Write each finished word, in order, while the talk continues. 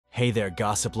Hey there,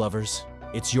 gossip lovers.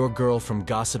 It's your girl from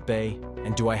Gossip Bay,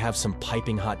 and do I have some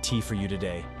piping hot tea for you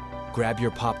today? Grab your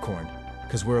popcorn,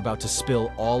 because we're about to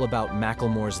spill all about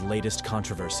Macklemore's latest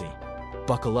controversy.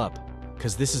 Buckle up,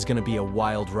 because this is going to be a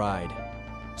wild ride.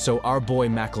 So our boy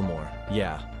Macklemore,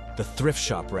 yeah, the thrift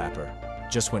shop rapper,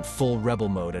 just went full rebel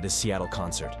mode at his Seattle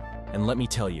concert. And let me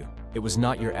tell you, it was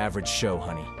not your average show,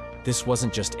 honey. This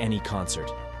wasn't just any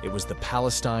concert. It was the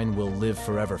Palestine Will Live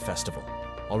Forever festival.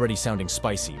 Already sounding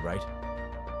spicy, right?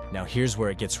 Now here's where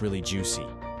it gets really juicy.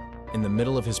 In the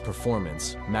middle of his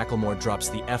performance, Macklemore drops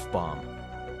the F-bomb.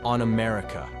 On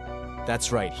America.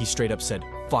 That's right, he straight up said,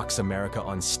 "Fox America"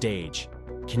 on stage.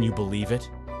 Can you believe it?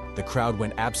 The crowd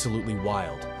went absolutely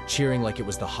wild, cheering like it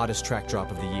was the hottest track drop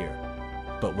of the year.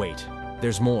 But wait,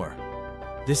 there's more.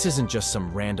 This isn't just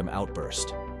some random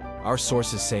outburst. Our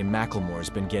sources say Macklemore's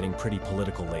been getting pretty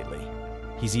political lately.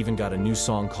 He's even got a new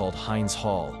song called Heinz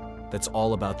Hall that's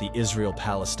all about the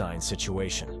Israel-Palestine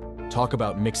situation. Talk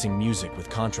about mixing music with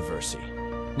controversy.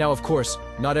 Now, of course,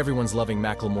 not everyone's loving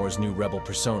Macklemore's new rebel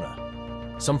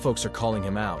persona. Some folks are calling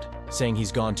him out, saying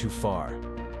he's gone too far.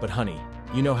 But honey,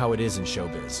 you know how it is in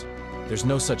showbiz. There's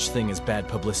no such thing as bad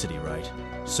publicity, right?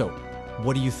 So,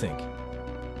 what do you think?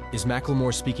 Is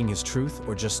Macklemore speaking his truth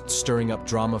or just stirring up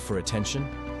drama for attention?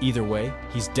 Either way,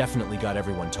 he's definitely got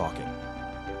everyone talking.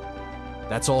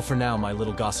 That's all for now, my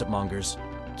little gossip mongers.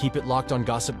 Keep it locked on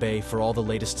Gossip Bay for all the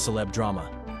latest celeb drama.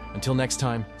 Until next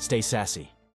time, stay sassy.